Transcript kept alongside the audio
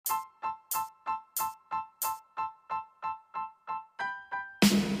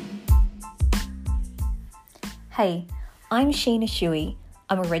Hey, I'm Sheena Shuey.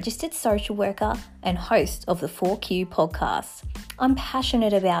 I'm a registered social worker and host of the 4Q podcast. I'm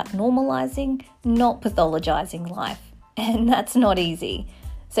passionate about normalising, not pathologising life, and that's not easy.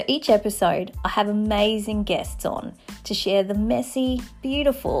 So each episode, I have amazing guests on to share the messy,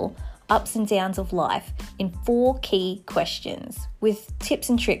 beautiful ups and downs of life in 4 key questions with tips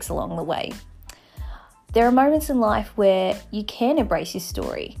and tricks along the way. There are moments in life where you can embrace your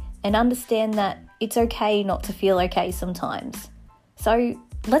story and understand that it's okay not to feel okay sometimes. So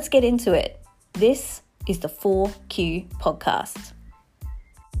let's get into it. This is the 4Q podcast.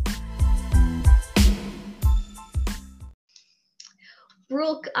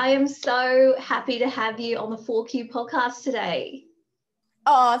 Brooke, I am so happy to have you on the 4Q podcast today.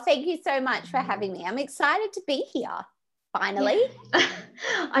 Oh, thank you so much for having me. I'm excited to be here. Finally. Yeah.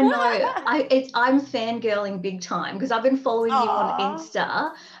 I know. I'm fangirling big time because I've been following you on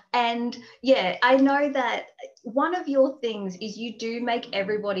Insta. And yeah, I know that one of your things is you do make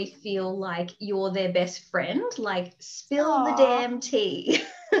everybody feel like you're their best friend, like spill the damn tea.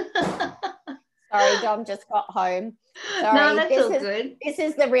 Sorry, Dom just got home. Sorry, no, that's all good. This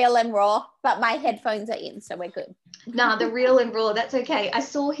is the real and raw, but my headphones are in, so we're good. No, the real and raw, that's okay. I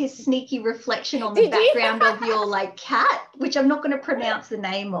saw his sneaky reflection on the background of your cat, which I'm not going to pronounce the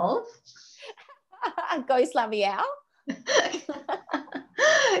name of. Ghost Lavielle.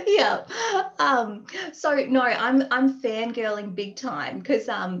 Yeah. So no, I'm fangirling big time because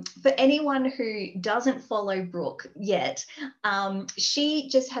for anyone who doesn't follow Brooke yet, she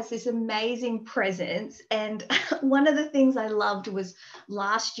just has this amazing presence. And one of the things I loved was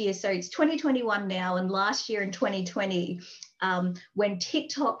last year. So it's 2021 now, and last year in 2020, when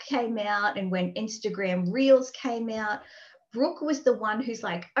TikTok came out and when Instagram Reels came out, Brooke was the one who's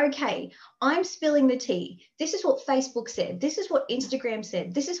like, okay, I'm spilling the tea. This is what Facebook said. This is what Instagram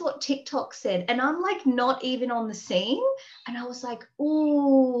said. This is what TikTok said. And I'm like not even on the scene. And I was like,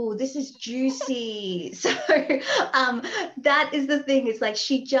 ooh, this is juicy. So that is the thing. It's like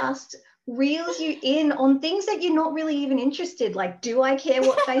she just reels you in on things that you're not really even interested. Like, do I care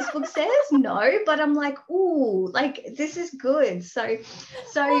what Facebook says? No, but I'm like, ooh, like this is good. So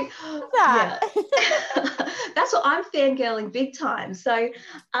yeah, that's what I'm fangirling big time. So,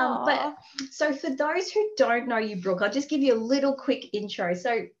 but so for those who don't know you, Brooke, I'll just give you a little quick intro.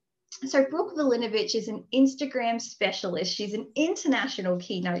 So Brooke Vulinovich is an Instagram specialist. She's an international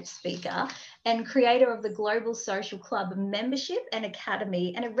keynote speaker and creator of the Global Social Club membership and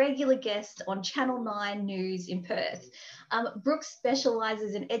academy, and a regular guest on Channel 9 News in Perth. Brooke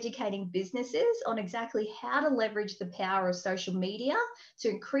specializes in educating businesses on exactly how to leverage the power of social media to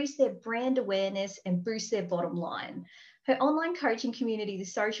increase their brand awareness and boost their bottom line. Her online coaching community, the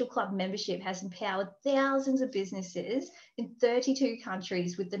Social Club membership, has empowered thousands of businesses in 32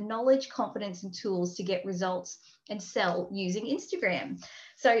 countries with the knowledge, confidence, and tools to get results and sell using Instagram.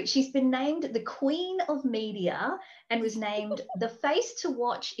 So she's been named the Queen of Media and was named the face to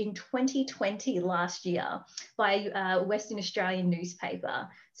watch in 2020 last year by a Western Australian newspaper.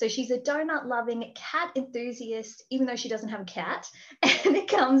 So she's a donut-loving cat enthusiast, even though she doesn't have a cat. And it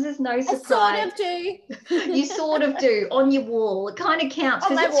comes as no surprise. I sort of do. You sort of do, on your wall. It kind of counts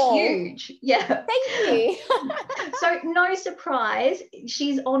because it's wall. Huge. Yeah. Thank you. So no surprise,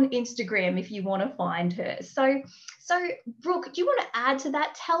 she's on Instagram if you want to find her. So Brooke, do you want to add to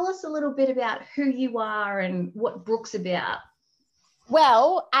that? Tell us a little bit about who you are and what Brooke's about.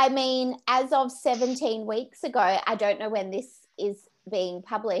 Well, I mean, as of 17 weeks ago, I don't know when this is being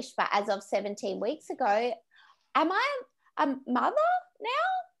published, but as of 17 weeks ago, am I a mother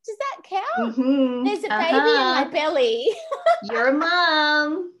now? Does that count? Mm-hmm. There's a baby in my belly. You're a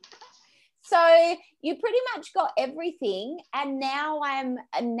mom. So you pretty much got everything. And now I'm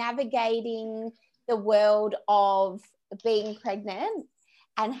navigating the world of being pregnant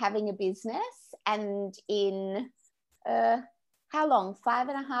and having a business. And in how long?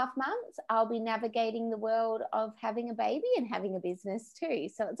 5.5 months, I'll be navigating the world of having a baby and having a business too.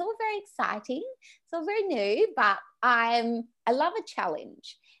 So it's all very exciting. It's all very new, but I love a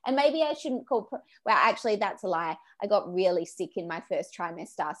challenge. And maybe I shouldn't well, actually, that's a lie. I got really sick in my first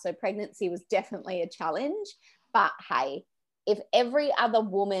trimester. So pregnancy was definitely a challenge. But hey, if every other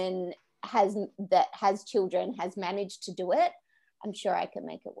woman that has children has managed to do it, I'm sure I can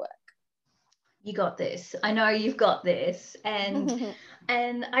make it work. You got this. I know you've got this. And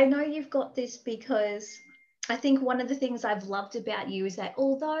I know you've got this because I think one of the things I've loved about you is that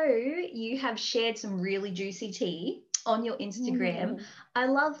although you have shared some really juicy tea on your Instagram, I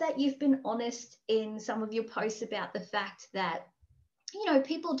love that you've been honest in some of your posts about the fact that you know,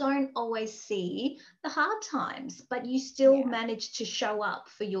 people don't always see the hard times, but you still Yeah. manage to show up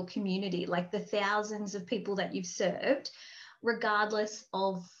for your community, like the thousands of people that you've served, regardless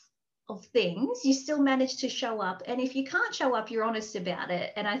of things, you still manage to show up. And if you can't show up, you're honest about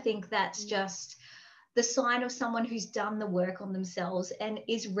it. And I think that's just the sign of someone who's done the work on themselves and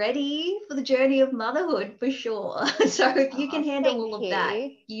is ready for the journey of motherhood for sure. So if you can Oh, handle thank all of that,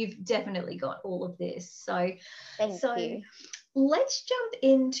 you. you've definitely got all of this. So Thank so you. let's jump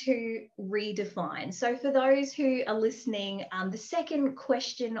into redefine. So, for those who are listening, the second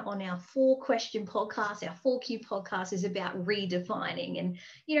question on our 4-question podcast, our 4Q podcast, is about redefining and,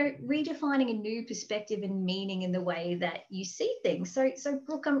 you know, redefining a new perspective and meaning in the way that you see things. So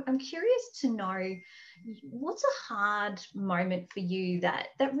Brooke, I'm curious to know, what's a hard moment for you that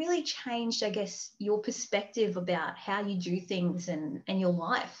really changed, I guess, your perspective about how you do things and your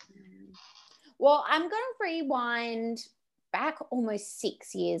life? Well, I'm going to rewind back almost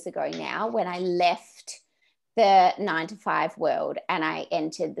 6 years ago now when I left the 9 to 5 world and I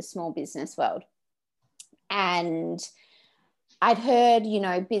entered the small business world. And I'd heard, you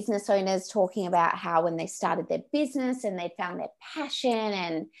know, business owners talking about how when they started their business and they found their passion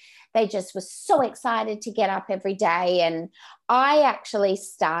and they just were so excited to get up every day. And I actually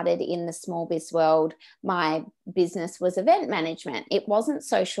started in the small biz world. My business was event management. It wasn't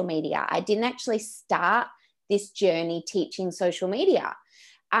social media. I didn't actually start this journey teaching social media.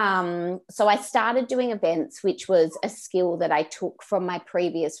 So I started doing events, which was a skill that I took from my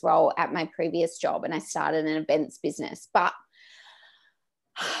previous role at my previous job. And I started an events business. But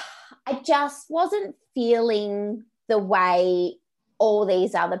I just wasn't feeling the way all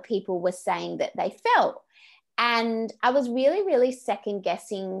these other people were saying that they felt. And I was really, really second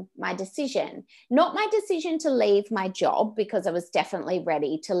guessing my decision, not my decision to leave my job, because I was definitely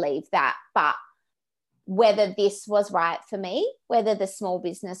ready to leave that, but whether this was right for me, whether the small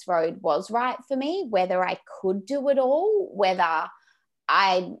business road was right for me, whether I could do it all, whether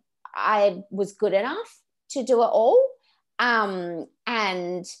I was good enough to do it all.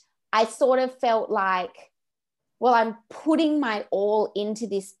 And I sort of felt like, well, I'm putting my all into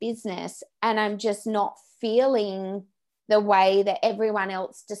this business and I'm just not feeling the way that everyone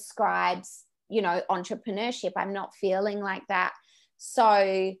else describes, you know, entrepreneurship. I'm not feeling like that.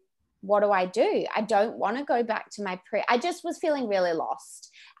 So what do? I don't want to go back to I just was feeling really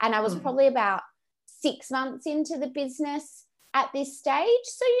lost. And I was probably about 6 months into the business at this stage.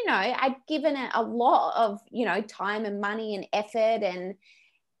 So, you know, I'd given it a lot of, you know, time and money and effort. And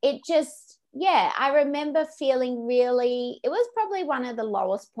it just, yeah, I remember feeling really, it was probably one of the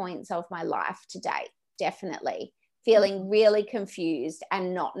lowest points of my life to date, definitely. Feeling really confused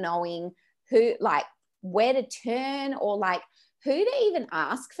and not knowing who, like, where to turn or like who to even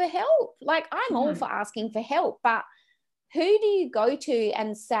ask for help. Like, I'm all for asking for help, but who do you go to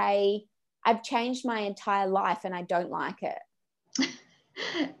and say, I've changed my entire life and I don't like it?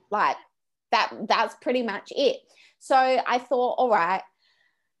 Like that's pretty much it. So I thought, all right,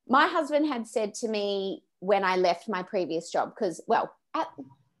 my husband had said to me when I left my previous job, because, well, at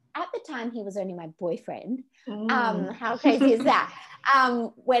the time he was only my boyfriend. How crazy is that?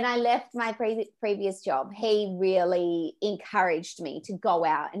 When I left my previous job, he really encouraged me to go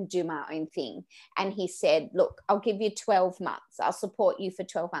out and do my own thing. And he said, look, I'll give you 12 months. I'll support you for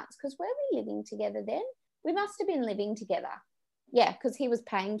 12 months. Because were we living together then? We must have been living together. Yeah, because he was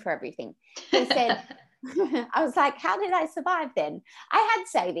paying for everything. He said, I was like, how did I survive then? I had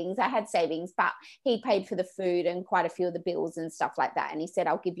savings, but he paid for the food and quite a few of the bills and stuff like that. And he said,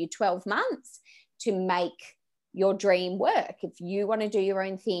 I'll give you 12 months to make your dream work. If you want to do your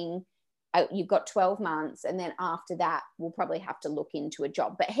own thing, you've got 12 months. And then after that, we'll probably have to look into a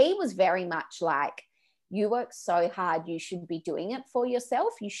job. But he was very much like, you work so hard, you should be doing it for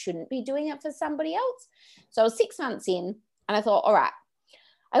yourself. You shouldn't be doing it for somebody else. So I was 6 months in and I thought, all right,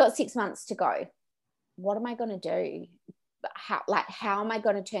 I got 6 months to go. What am I going to do? How am I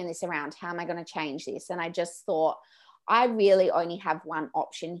going to turn this around? How am I going to change this? And I just thought, I really only have one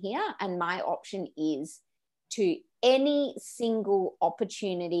option here. And my option is to any single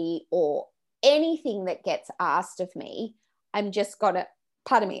opportunity or anything that gets asked of me, I'm just going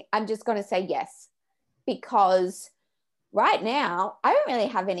to say yes. Because right now, I don't really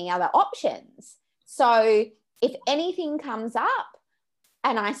have any other options. So if anything comes up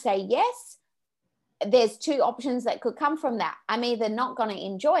and I say yes, there's two options that could come from that. I'm either not going to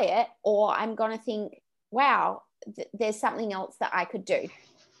enjoy it or I'm going to think, wow, there's something else that I could do.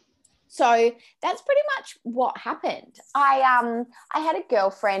 So that's pretty much what happened. I had a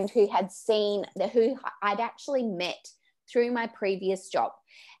girlfriend who I'd actually met through my previous job.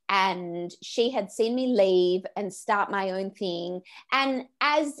 and she had seen me leave and start my own thing. And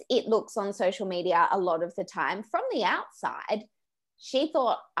as it looks on social media a lot of the time, from the outside, she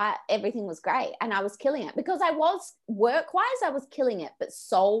thought everything was great and I was killing it, because I was, work-wise, I was killing it, but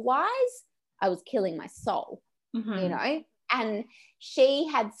soul-wise, I was killing my soul, you know. And she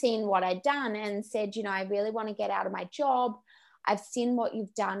had seen what I'd done and said, you know, I really want to get out of my job. I've seen what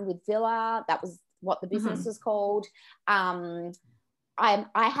you've done with Villa. That was what the business was called. I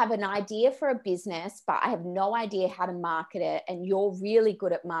have an idea for a business, but I have no idea how to market it. And you're really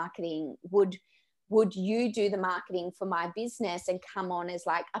good at marketing. Would you do the marketing for my business and come on as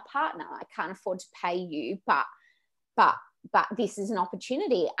like a partner? I can't afford to pay you, but this is an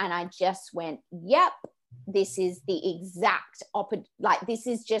opportunity. And I just went, yep, this is the exact this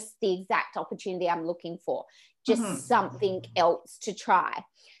is just the exact opportunity I'm looking for. Just something else to try.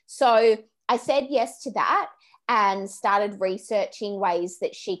 So I said yes to that and started researching ways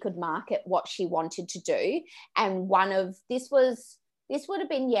that she could market what she wanted to do. And this would have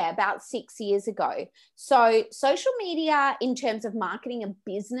been, about 6 years ago. So social media, in terms of marketing a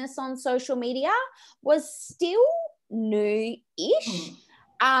business on social media, was still new-ish.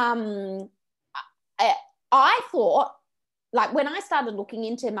 I thought, like, when I started looking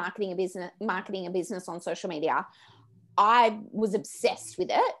into marketing a business on social media, I was obsessed with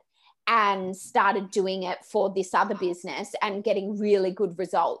it and started doing it for this other business and getting really good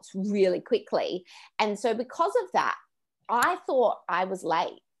results really quickly. And so because of that, I thought I was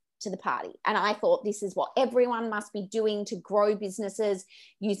late to the party. And I thought this is what everyone must be doing to grow businesses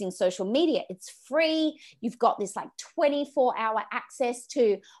using social media. It's free. You've got this like 24-hour access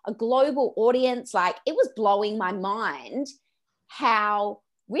to a global audience. Like, it was blowing my mind how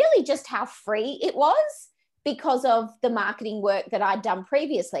free it was, because of the marketing work that I'd done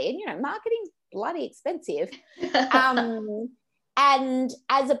previously. And, you know, marketing's bloody expensive. And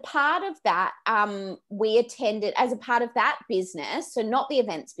as a part of that, as a part of that business, so not the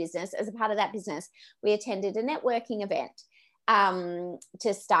events business, as a part of that business, we attended a networking event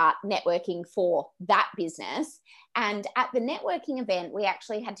to start networking for that business. And at the networking event, we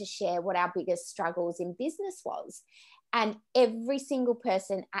actually had to share what our biggest struggles in business was. And every single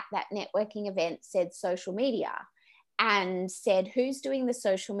person at that networking event said social media, and said, who's doing the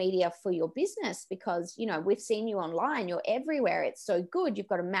social media for your business? Because, you know, we've seen you online, you're everywhere, it's so good, you've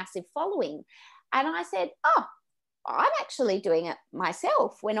got a massive following. And I said, oh, I'm actually doing it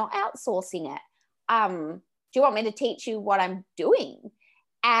myself. We're not outsourcing it. Do you want me to teach you what I'm doing?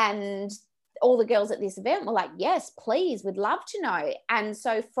 And all the girls at this event were like, yes, please, we'd love to know. And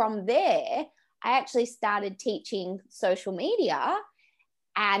so from there, I actually started teaching social media,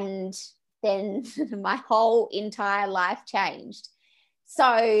 and then my whole entire life changed.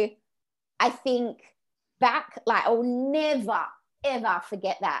 So I think back, like, I'll never, ever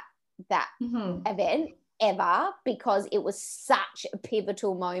forget that event ever, because it was such a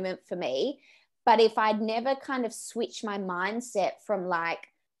pivotal moment for me. But if I'd never kind of switched my mindset from like,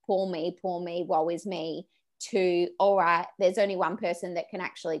 poor me, woe is me, to, all right, there's only one person that can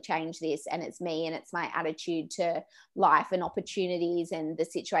actually change this, and it's me, and it's my attitude to life and opportunities and the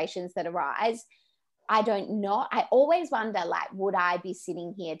situations that arise. I don't know. I always wonder, like, would I be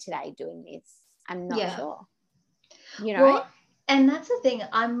sitting here today doing this? I'm not sure. You know? Well, and that's the thing.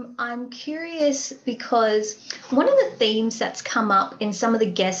 I'm curious, because one of the themes that's come up in some of the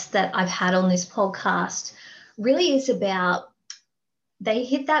guests that I've had on this podcast really is about, they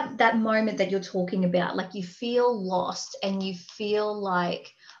hit that moment that you're talking about, like you feel lost and you feel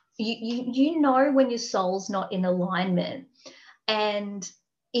like you know when your soul's not in alignment. And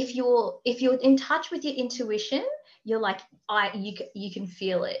if you're in touch with your intuition, you're like, you can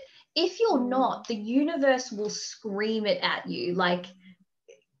feel it. If you're not, the universe will scream it at you, like,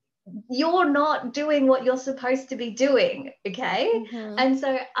 you're not doing what you're supposed to be doing, okay? And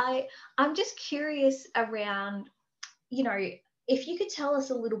so I'm just curious around, you know, if you could tell us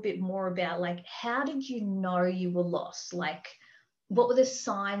a little bit more about, like, how did you know you were lost? Like, what were the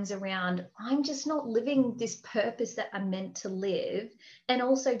signs around, I'm just not living this purpose that I'm meant to live? And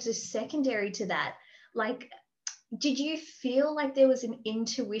also, just secondary to that, like, did you feel like there was an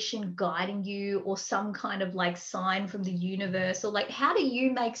intuition guiding you, or some kind of like sign from the universe? Or like, how do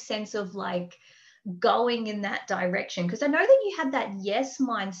you make sense of like going in that direction? Because I know that you had that yes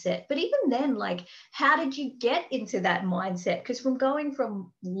mindset, but even then, like, how did you get into that mindset? Because from going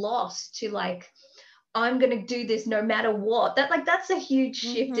from lost to like, I'm going to do this no matter what, that's a huge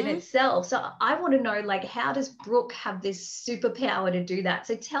shift in itself. So I want to know, like, how does Brooke have this superpower to do that?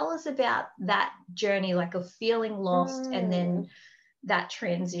 So tell us about that journey, like, of feeling lost and then that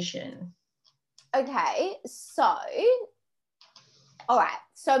transition. Okay, so All right.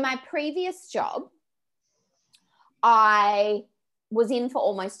 So my previous job, I was in for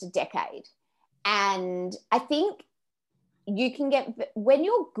almost a decade. And I think you can get, when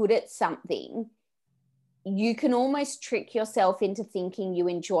you're good at something, you can almost trick yourself into thinking you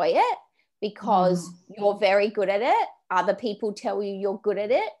enjoy it because you're very good at it. Other people tell you you're good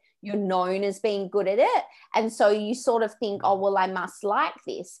at it. You're known as being good at it. And so you sort of think, oh, well, I must like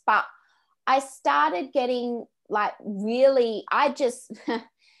this. But I started getting like really, I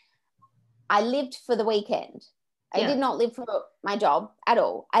lived for the weekend. I did not live for my job at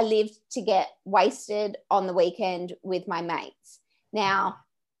all. I lived to get wasted on the weekend with my mates. Now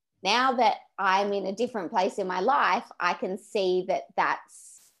that I'm in a different place in my life, I can see that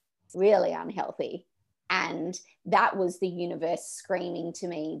that's really unhealthy. And that was the universe screaming to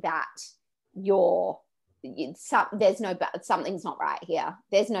me that something's not right here.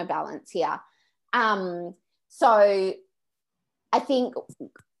 There's no balance here. So I think,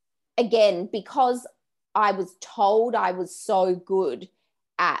 again, because I was told I was so good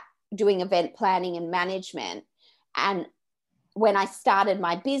at doing event planning and management, and when I started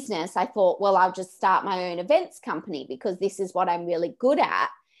my business, I thought, well, I'll just start my own events company because this is what I'm really good at.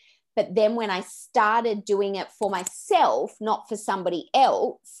 But then when I started doing it for myself, not for somebody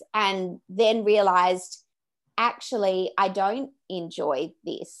else, and then realized, actually, I don't enjoy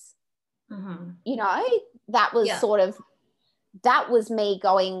this. You know, that was that was me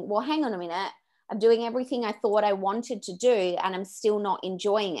going, well, hang on a minute. I'm doing everything I thought I wanted to do and I'm still not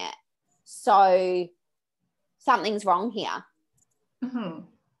enjoying it. So something's wrong here.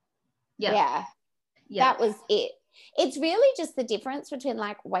 Yeah. That was it. It's really just the difference between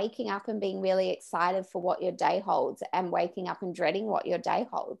like waking up and being really excited for what your day holds and waking up and dreading what your day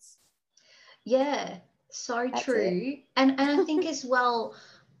holds. Yeah, so that's true. And I think as well,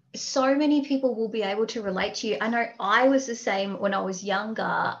 so many people will be able to relate to you. I know I was the same when I was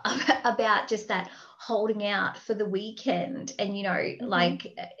younger about just that holding out for the weekend. And, you know,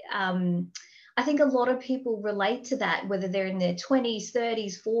 like, I think a lot of people relate to that, whether they're in their 20s,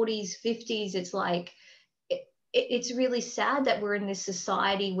 30s, 40s, 50s. It's like, it's really sad that we're in this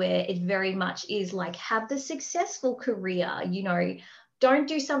society where it very much is like, have the successful career, you know, don't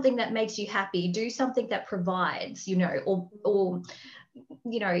do something that makes you happy, do something that provides, you know, or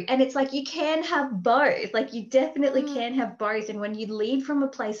you know, and it's like you can have both. Like you definitely can have both. And when you lead from a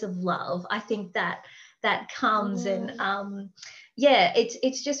place of love, I think that comes. And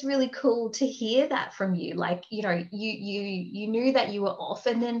it's just really cool to hear that from you. Like, you know, you knew that you were off,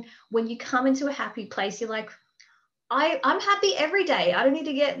 and then when you come into a happy place, you're like, I'm happy every day. I don't need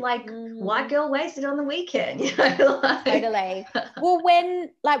to get like white girl wasted on the weekend. You know, like. Totally. Well,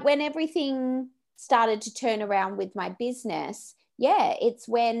 when everything started to turn around with my business, it's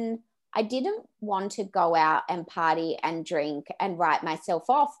when I didn't want to go out and party and drink and write myself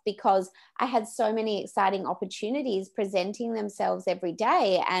off because I had so many exciting opportunities presenting themselves every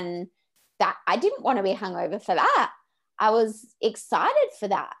day, and that I didn't want to be hungover for that. I was excited for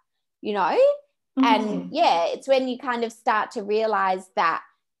that, you know? And it's when you kind of start to realize that,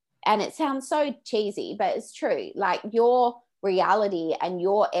 and it sounds so cheesy, but it's true. Like your reality and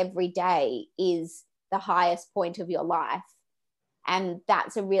your everyday is the highest point of your life. And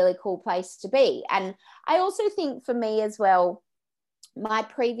that's a really cool place to be. And I also think for me as well, my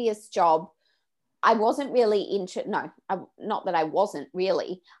previous job, I wasn't really not that I wasn't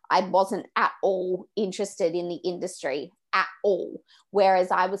really, I wasn't at all interested in the industry at all.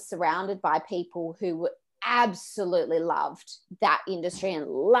 Whereas I was surrounded by people who absolutely loved that industry and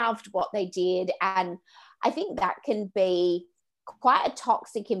loved what they did. And I think that can be quite a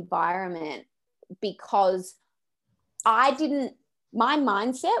toxic environment because my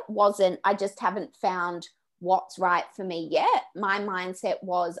mindset wasn't, I just haven't found what's right for me yet. My mindset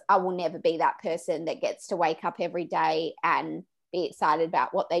was, I will never be that person that gets to wake up every day and be excited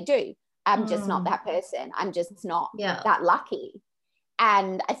about what they do. I'm just not that person. I'm just not that lucky.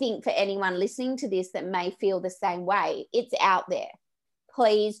 And I think for anyone listening to this that may feel the same way, it's out there.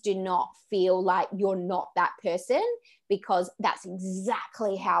 Please do not feel like you're not that person, because that's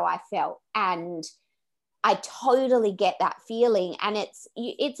exactly how I felt. And I totally get that feeling. And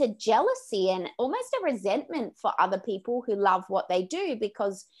it's a jealousy and almost a resentment for other people who love what they do,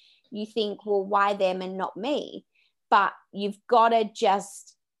 because you think, well, why them and not me? But you've got to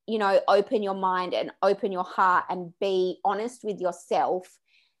just, you know, open your mind and open your heart and be honest with yourself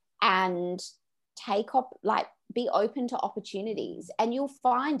and be open to opportunities, and you'll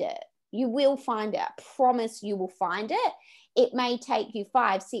find it. You will find it. I promise you will find it. It may take you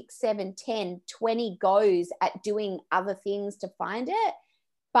 5, 6, 7, 10, 20 goes at doing other things to find it,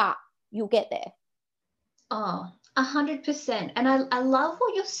 but you'll get there. Oh, 100%. And I love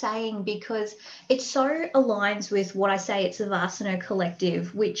what you're saying because it so aligns with what I say. It's the Vasana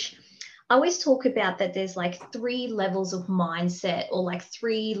Collective, which I always talk about, that there's like 3 levels of mindset, or like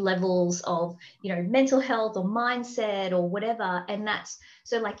 3 levels of, mental health or mindset or whatever. And that's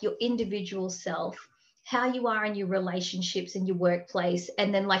so like your individual self, how you are in your relationships and your workplace,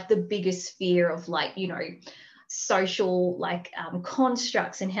 and then like the biggest sphere of like, social like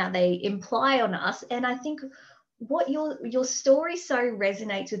constructs and how they imply on us. And I think what your story so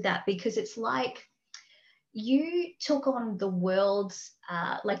resonates with that, because it's like you took on the world's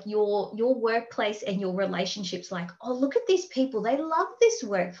like your workplace and your relationships, like, oh, look at these people, they love this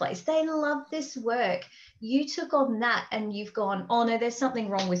workplace, they love this work. You took on that and you've gone, oh no, there's something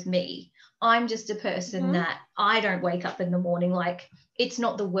wrong with me. I'm just a person that I don't wake up in the morning, like it's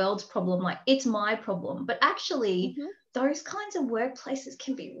not the world's problem, like it's my problem. But actually those kinds of workplaces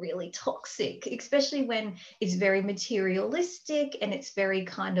can be really toxic, especially when it's very materialistic and it's very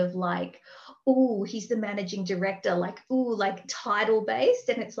kind of like, oh, he's the managing director, like, oh, like title based.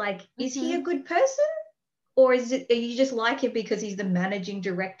 And it's like, is he a good person? Or are you just like him because he's the managing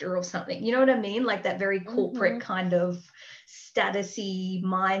director or something? You know what I mean? Like that very corporate kind of statusy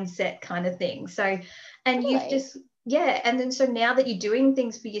mindset kind of thing. So, and you've just, and then so now that you're doing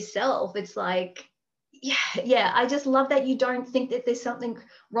things for yourself, it's like, I just love that you don't think that there's something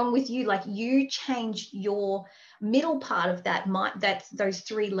wrong with you. Like you changed your middle part of that's those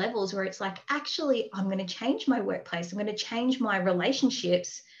 3 levels, where it's like, actually, I'm going to change my workplace, I'm going to change my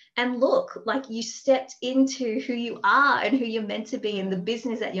relationships. And look, like you stepped into who you are and who you're meant to be in the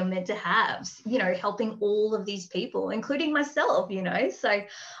business that you're meant to have, helping all of these people, including myself, So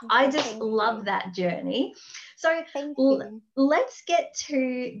I just love that journey. So let's get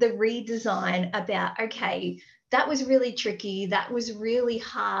to the redesign about, okay, that was really tricky. That was really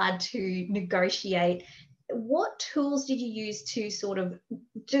hard to negotiate. What tools did you use to sort of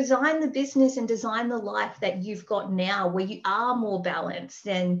design the business and design the life that you've got now, where you are more balanced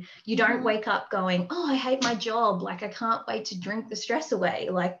and you don't wake up going, oh, I hate my job, like I can't wait to drink the stress away?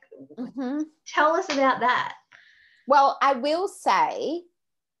 Like, tell us about that. Well, I will say,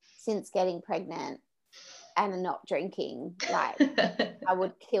 since getting pregnant and not drinking, like I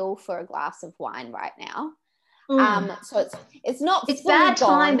would kill for a glass of wine right now. So it's not, it's bad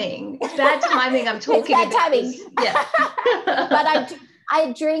timing. It's bad timing. I'm talking it's bad about timing. This. Yeah. But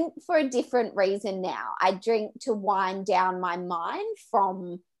I drink for a different reason now. I drink to wind down my mind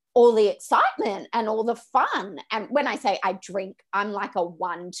from all the excitement and all the fun. And when I say I drink, I'm like a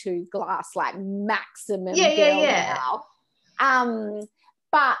 1-2 glass, like maximum girl now.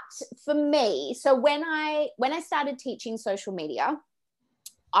 But for me, so when I started teaching social media,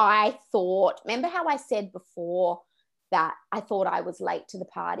 I thought, remember how I said before that I thought I was late to the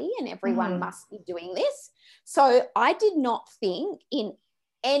party and everyone must be doing this? So I did not think in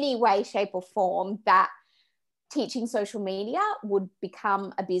any way, shape or form that teaching social media would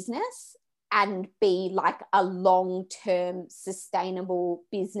become a business and be like a long-term sustainable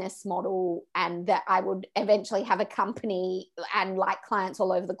business model, and that I would eventually have a company and like clients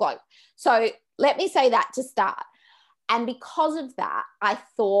all over the globe. So let me say that to start. And because of that, I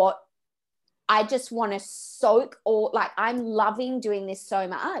thought, I just want to soak all, like I'm loving doing this so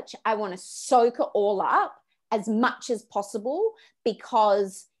much. I want to soak it all up as much as possible,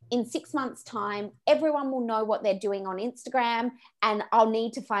 because in 6 months' time, everyone will know what they're doing on Instagram and I'll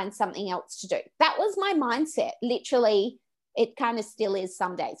need to find something else to do. That was my mindset. Literally, it kind of still is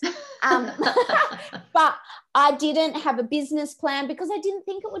some days. But I didn't have a business plan because I didn't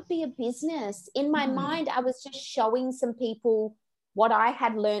think it would be a business. In my mind, I was just showing some people what I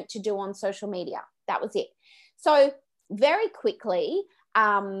had learned to do on social media. That was it. So very quickly,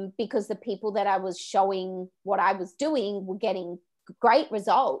 because the people that I was showing what I was doing were getting great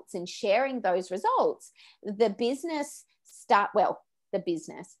results and sharing those results, the business,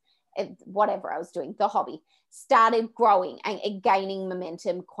 whatever I was doing, the hobby, started growing and gaining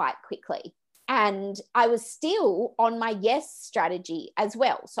momentum quite quickly. And I was still on my yes strategy as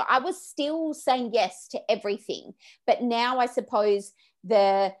well. So I was still saying yes to everything. But now I suppose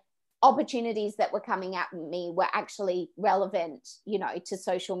the opportunities that were coming at me were actually relevant, to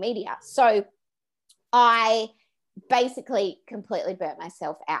social media. So I basically completely burnt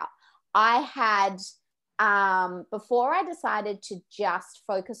myself out. I had, before I decided to just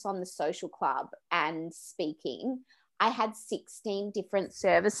focus on the social club and speaking, I had 16 different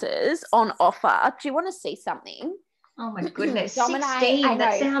services on offer. Do you want to see something? Oh my goodness, 16,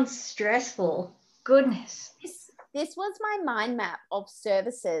 that sounds stressful. Goodness. This was my mind map of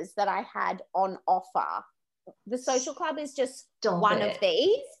services that I had on offer. The social club is just one of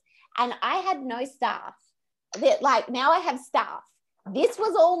these, and I had no staff. Like now I have staff. This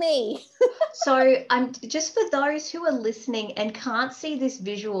was all me. So just for those who are listening and can't see this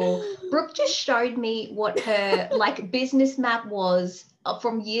visual, Brooke just showed me what her like business map was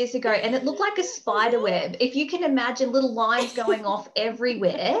from years ago, and it looked like a spider web. If you can imagine little lines going off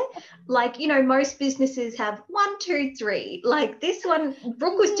everywhere, like, you know, most businesses have 1, 2, 3. Like this one,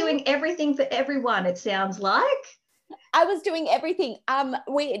 Brooke was doing everything for everyone, it sounds like. I was doing everything. Dom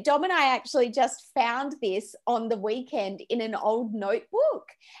and I actually just found this on the weekend in an old notebook.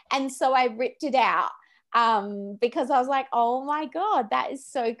 And so I ripped it out because I was like, oh my God, that is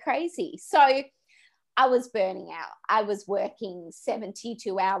so crazy. So I was burning out. I was working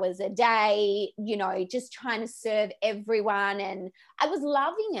 72 hours a day, you know, just trying to serve everyone. And I was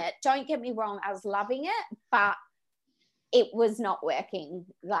loving it. Don't get me wrong. I was loving it, but it was not working.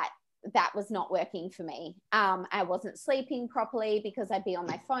 Like, that was not working for me. I wasn't sleeping properly because I'd be on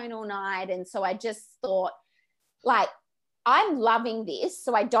my phone all night. And so I just thought, like, I'm loving this.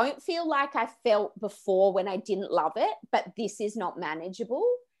 So I don't feel like I felt before when I didn't love it, but this is not manageable.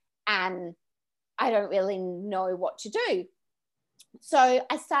 And I don't really know what to do. So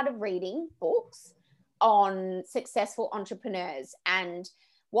I started reading books on successful entrepreneurs, and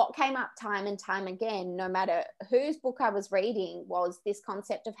what came up time and time again, no matter whose book I was reading, was this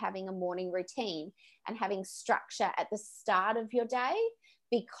concept of having a morning routine and having structure at the start of your day.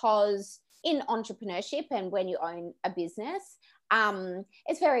 Because in entrepreneurship and when you own a business,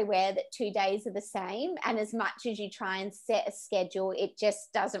 it's very rare that 2 days are the same. And as much as you try and set a schedule, it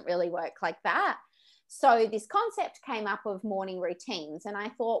just doesn't really work like that. So this concept came up of morning routines. And I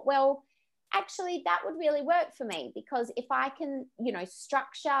thought, well, actually that would really work for me, because if I can, you know,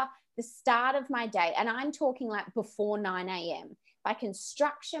 structure the start of my day, and I'm talking like before 9 a.m. If I can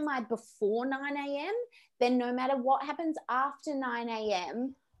structure my before 9 a.m., then no matter what happens after 9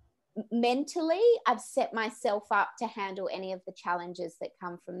 a.m., mentally, I've set myself up to handle any of the challenges that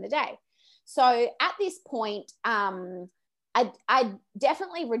come from the day. So at this point, I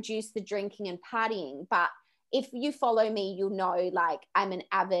definitely reduced the drinking and partying, but if you follow me, you'll know, like, I'm an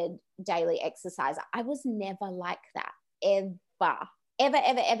avid daily exerciser. I was never like that, ever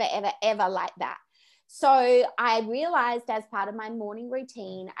like that. So I realized as part of my morning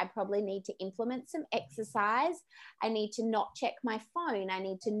routine, I probably need to implement some exercise. I need to not check my phone. I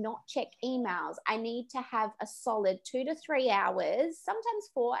need to not check emails. I need to have a solid 2 to 3 hours, sometimes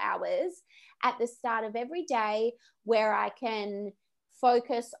 4 hours at the start of every day where I can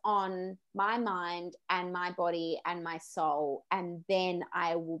focus on my mind and my body and my soul, and then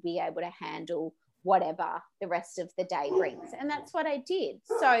I will be able to handle whatever the rest of the day brings. And that's what I did.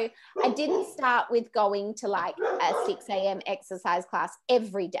 So I didn't start with going to like a 6 a.m. exercise class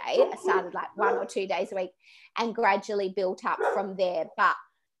every day. I started like 1 or 2 days a week and gradually built up from there. But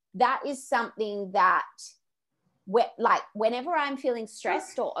that is something that, like, whenever I'm feeling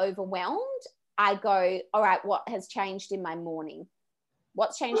stressed or overwhelmed, I go, all right, what has changed in my morning?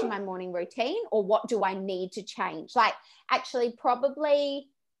 What's changed in my morning routine, or what do I need to change? Like, actually, probably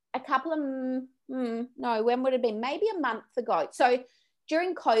a couple of, no, when would it have been? Maybe a month ago. So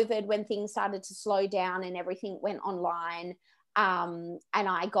during COVID, when things started to slow down and everything went online, and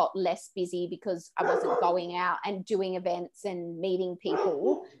I got less busy because I wasn't going out and doing events and meeting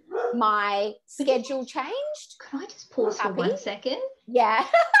people, my schedule changed. Can I just pause for 1 second? Yeah.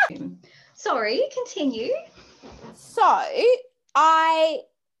 Sorry, continue. So I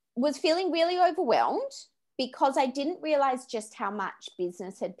was feeling really overwhelmed because I didn't realize just how much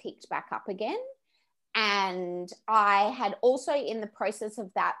business had picked back up again. And I had also, in the process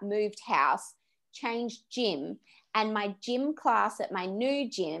of that, moved house, changed gym. And my gym class at my new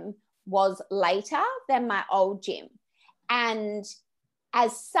gym was later than my old gym. And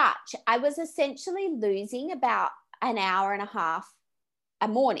as such, I was essentially losing about an hour and a half a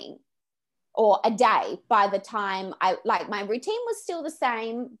morning or a day by the time my routine was still the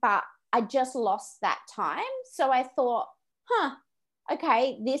same, but I just lost that time. So I thought,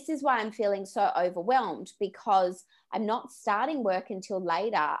 okay, this is why I'm feeling so overwhelmed, because I'm not starting work until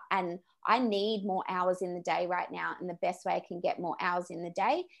later and I need more hours in the day right now. And the best way I can get more hours in the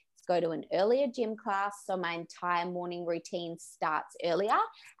day is go to an earlier gym class, so my entire morning routine starts earlier.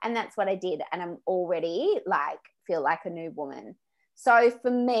 And that's what I did. And I'm already feel like a new woman. So for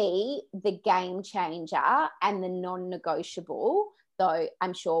me, the game changer and the non-negotiable, though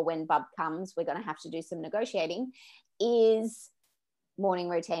I'm sure when Bub comes, we're going to have to do some negotiating, is morning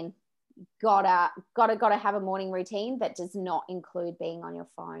routine. Gotta have a morning routine that does not include being on your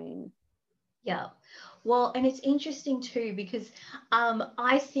phone. Yeah. Well, and it's interesting too, because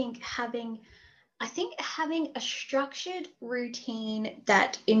I think having I think having a structured routine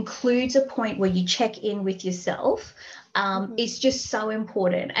that includes a point where you check in with yourself is just so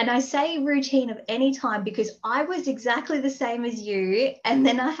important. And I say routine of any time because I was exactly the same as you. And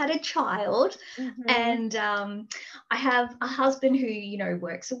then I had a child, and I have a husband who, you know,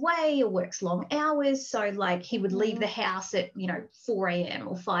 works away or works long hours. So like he would leave the house at, you know, 4 a.m.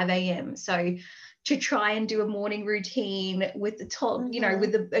 or 5 a.m. So to try and do a morning routine with the top, you know,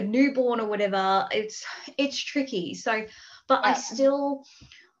 with a newborn or whatever, it's tricky. So, but I still,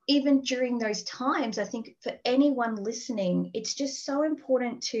 even during those times, I think for anyone listening, it's just so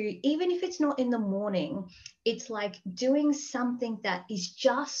important to, even if it's not in the morning, it's like doing something that is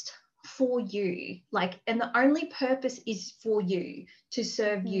just for you, like, and the only purpose is for you, to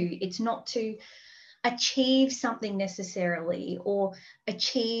serve you. It's not to achieve something necessarily, or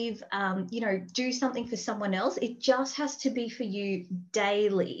achieve, you know, do something for someone else. It just has to be for you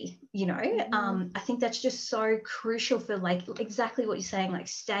daily, you know. I think that's just so crucial for, like, exactly what you're saying, like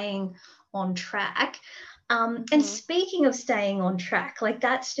staying on track. And speaking of staying on track, like,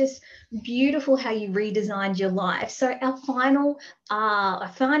 that's just beautiful how you redesigned your life. So our final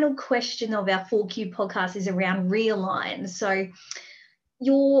question of our 4Q podcast is around realign. So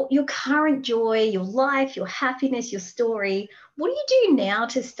your current joy, your life, your happiness, your story, what do you do now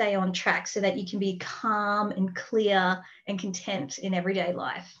to stay on track so that you can be calm and clear and content in everyday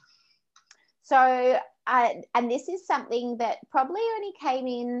life? So, and this is something that probably only came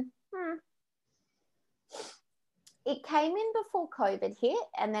in, it came in before COVID hit,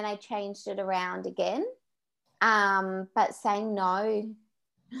 and then I changed it around again. But saying no.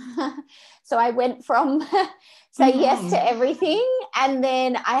 So I went from say yes to everything, and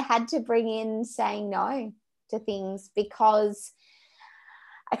then I had to bring in saying no to things, because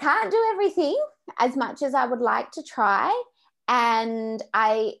I can't do everything as much as I would like to try. And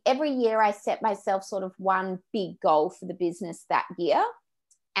every year I set myself sort of one big goal for the business that year.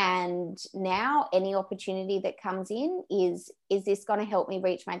 And now any opportunity that comes in is this going to help me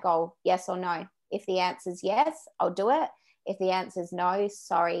reach my goal? Yes or no? If the answer is yes, I'll do it. If the answer is no,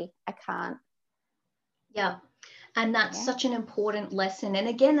 sorry, I can't. Yeah. And that's such an important lesson. And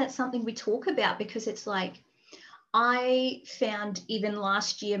again, that's something we talk about, because it's like, I found even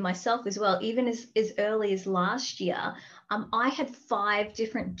last year myself as well, even as early as last year, I had 5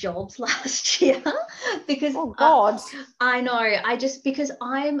 different jobs last year because I know, because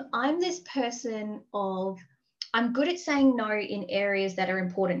I'm this person of, I'm good at saying no in areas that are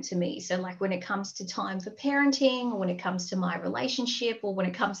important to me. So like when it comes to time for parenting, or when it comes to my relationship, or when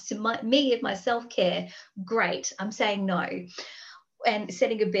it comes to me and my self-care, great, I'm saying no and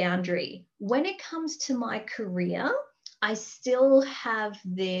setting a boundary. When it comes to my career, I still have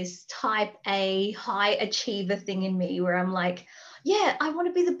this type A high achiever thing in me where I'm like, yeah, I want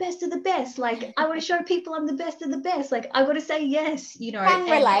to be the best of the best. Like, I want to show people I'm the best of the best. Like, I got to say yes, you know. Can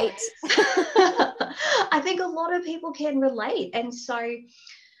relate. I think a lot of people can relate. And so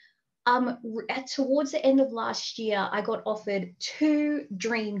towards the end of last year, I got offered 2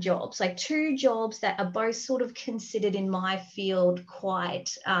 dream jobs, like 2 jobs that are both sort of considered in my field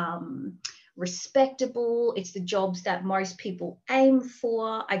quite respectable. It's the jobs that most people aim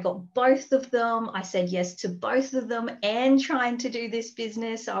for. I got both of them. I said yes to both of them, and trying to do this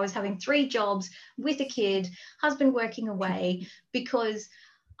business. So I was having 3 jobs with a kid, husband working away, because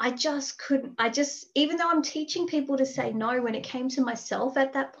even though I'm teaching people to say no, when it came to myself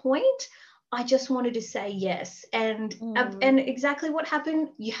at that point, I just wanted to say yes. And exactly what happened,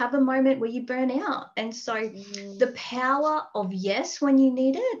 you have a moment where you burn out. And so the power of yes when you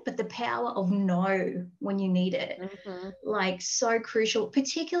need it, but the power of no when you need it, like, so crucial,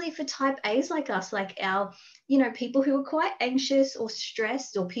 particularly for type A's like us, like our, you know, people who are quite anxious or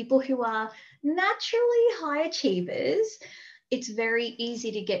stressed, or people who are naturally high achievers. It's very easy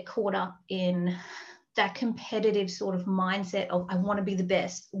to get caught up in that competitive sort of mindset of, I want to be the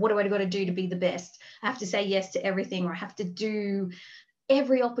best. What do I got to do to be the best? I have to say yes to everything, or I have to do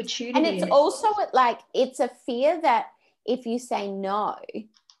every opportunity. And it's also like, it's a fear that if you say no,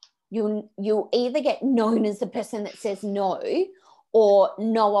 you'll either get known as the person that says no, or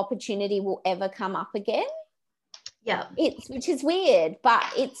no opportunity will ever come up again. Yeah. Which is weird, but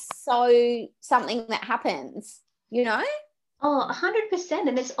it's so something that happens, you know? Oh, 100%.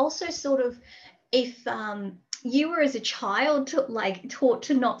 And it's also sort of, if you were as a child taught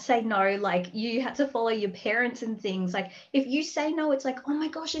to not say no, like you had to follow your parents and things, like if you say no, it's like, oh my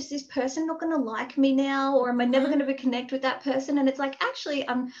gosh, is this person not going to like me now, or am I never going to connect with that person? And it's like, actually,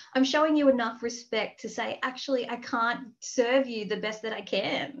 I'm showing you enough respect to say, actually, I can't serve you the best that I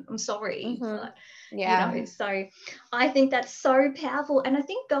can. I'm sorry. But So I think that's so powerful. And I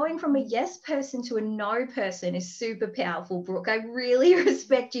think going from a yes person to a no person is super powerful, Brooke. I really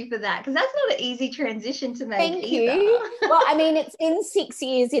respect you for that, because that's not an easy transition to make. Thank either. you. Well, I mean, it's been 6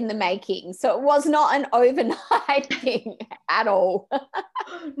 years in the making, so it was not an overnight thing at all.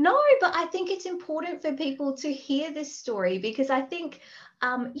 No, but I think it's important for people to hear this story, because I think,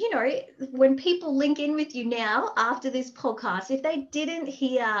 when people link in with you now after this podcast, if they didn't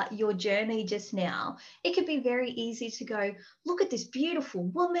hear your journey just now, it could be very easy to go, look at this beautiful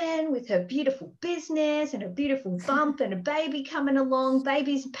woman with her beautiful business and a beautiful bump and a baby coming along,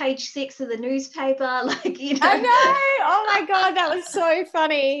 baby's page 6 of the newspaper. I know. Oh my God, that was so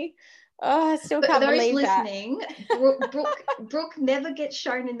funny. Oh, I still can't believe that. Brooke never gets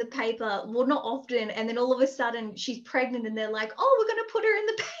shown in the paper. Well, not often. And then all of a sudden she's pregnant and they're like, oh, we're going to put her in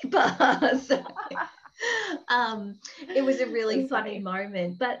the paper. So, it was a really funny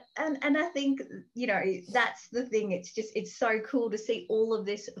moment. But, and I think, that's the thing. It's so cool to see all of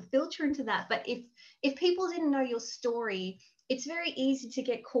this filter into that. But if people didn't know your story, it's very easy to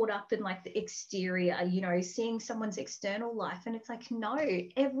get caught up in the exterior, seeing someone's external life. And it's like, no,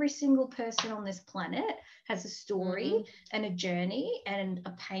 every single person on this planet has a story and a journey and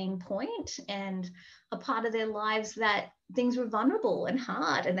a pain point and a part of their lives that things were vulnerable and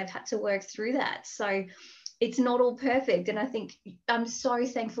hard, and they've had to work through that. So it's not all perfect. And I think I'm so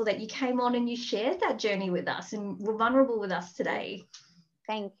thankful that you came on and you shared that journey with us and were vulnerable with us today.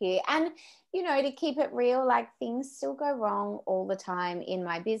 Thank you. And, to keep it real, things still go wrong all the time in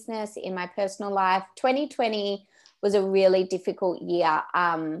my business, in my personal life. 2020 was a really difficult year.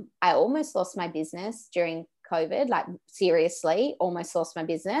 I almost lost my business during COVID, seriously, almost lost my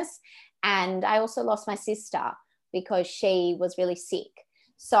business. And I also lost my sister because she was really sick.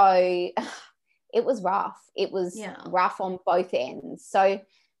 So it was rough. It was rough on both ends. So,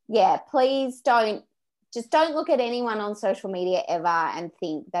 please don't look at anyone on social media ever and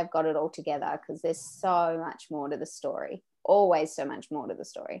think they've got it all together, because there's so much more to the story. Always so much more to the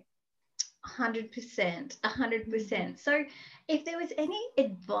story. 100%. So if there was any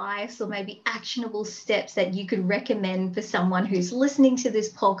advice or maybe actionable steps that you could recommend for someone who's listening to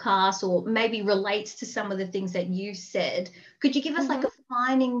this podcast or maybe relates to some of the things that you've said, could you give us a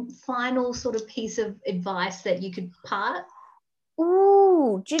final sort of piece of advice that you could part?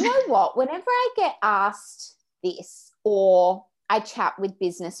 Ooh, do you know what? Whenever I get asked this, or I chat with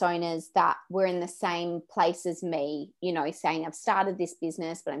business owners that were in the same place as me, saying I've started this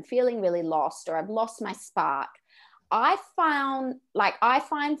business, but I'm feeling really lost, or I've lost my spark. I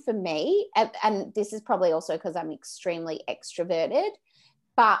find for me, and this is probably also because I'm extremely extroverted,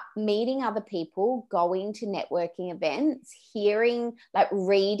 but meeting other people, going to networking events, hearing,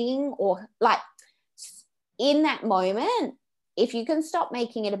 reading, or in that moment, if you can stop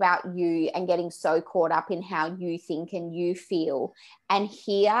making it about you and getting so caught up in how you think and you feel, and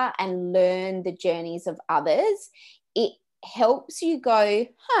hear and learn the journeys of others, it helps you go,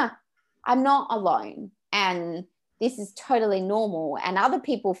 I'm not alone. And this is totally normal. And other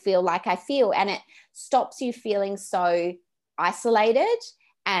people feel like I feel. And it stops you feeling so isolated.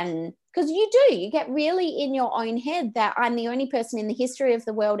 And because you get really in your own head that I'm the only person in the history of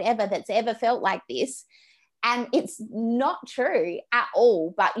the world ever that's ever felt like this. And it's not true at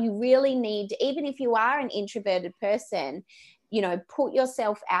all, but you really need, even if you are an introverted person, put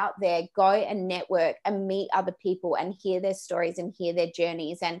yourself out there, go and network and meet other people and hear their stories and hear their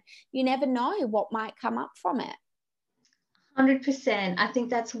journeys. And you never know what might come up from it. 100%. I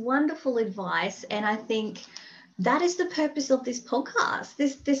think that's wonderful advice. And I think that is the purpose of this podcast.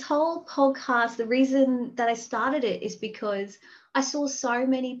 This whole podcast, the reason that I started it is because I saw so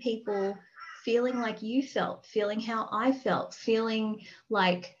many people feeling like you felt, feeling how I felt, feeling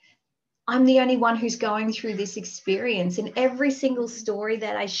like I'm the only one who's going through this experience. And every single story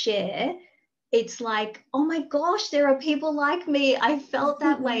that I share, it's like, oh my gosh, there are people like me. I felt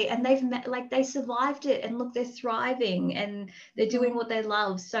that way, and they survived it, and look, they're thriving and they're doing what they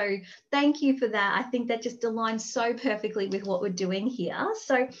love. So thank you for that. I think that just aligns so perfectly with what we're doing here.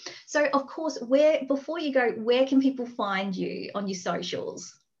 So of course, before you go, where can people find you on your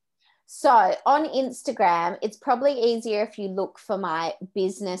socials? So on Instagram, it's probably easier if you look for my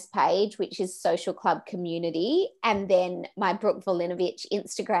business page, which is Social Club Community. And then my Brooke Vulinovich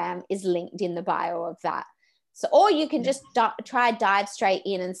Instagram is linked in the bio of that. So, or you can just dive straight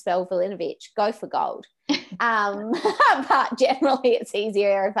in and spell Vulinovich, go for gold. But generally it's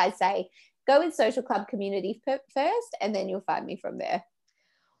easier if I say, go with Social Club Community first, and then you'll find me from there.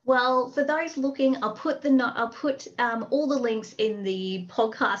 Well, for those looking, I'll put all the links in the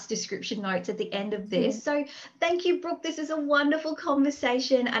podcast description notes at the end of this. So thank you, Brooke. This is a wonderful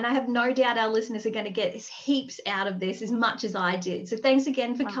conversation, and I have no doubt our listeners are going to get heaps out of this, as much as I did. So thanks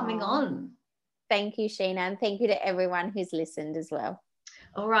again for coming on. Thank you, Sheena, and thank you to everyone who's listened as well.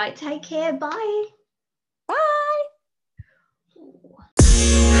 All right, take care. Bye. Bye.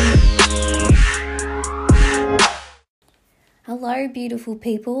 Hello, beautiful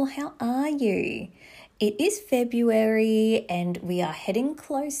people. How are you? It is February and we are heading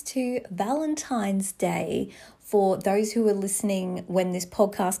close to Valentine's Day for those who are listening when this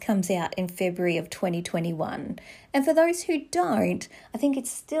podcast comes out in February of 2021. And for those who don't, I think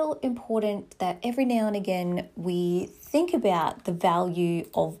it's still important that every now and again we think about the value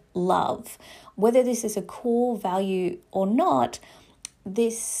of love. Whether this is a core value or not,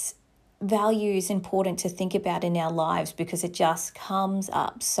 this value is important to think about in our lives because it just comes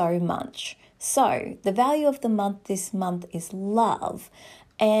up so much. So the value of the month this month is love.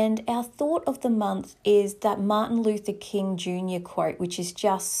 And our thought of the month is that Martin Luther King Jr. quote, which is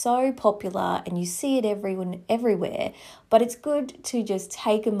just so popular and you see it everywhere. But it's good to just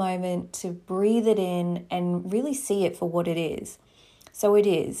take a moment to breathe it in and really see it for what it is. So it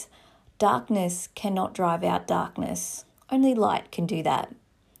is, darkness cannot drive out darkness. Only light can do that.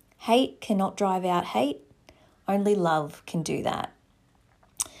 Hate cannot drive out hate. Only love can do that.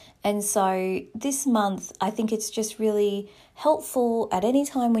 And so this month, I think it's just really helpful at any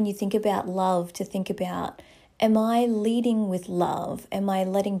time when you think about love to think about, am I leading with love? Am I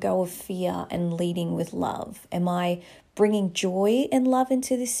letting go of fear and leading with love? Am I bringing joy and love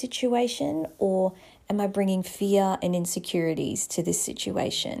into this situation, or am I bringing fear and insecurities to this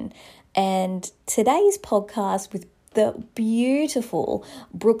situation? And today's podcast with the beautiful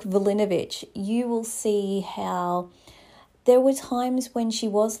Brooke Vulinovich, you will see how there were times when she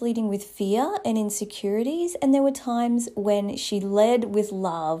was leading with fear and insecurities, and there were times when she led with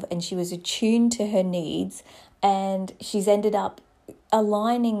love and she was attuned to her needs, and she's ended up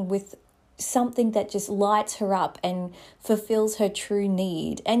aligning with something that just lights her up and fulfills her true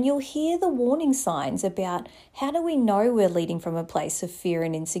need. And you'll hear the warning signs about how do we know we're leading from a place of fear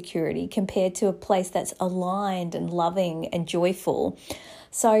and insecurity compared to a place that's aligned and loving and joyful.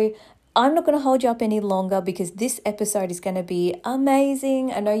 So I'm not going to hold you up any longer because this episode is going to be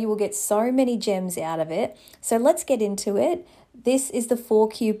amazing. I know you will get so many gems out of it. So let's get into it. This is the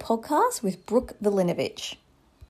 4Q podcast with Brooke Vulinovich.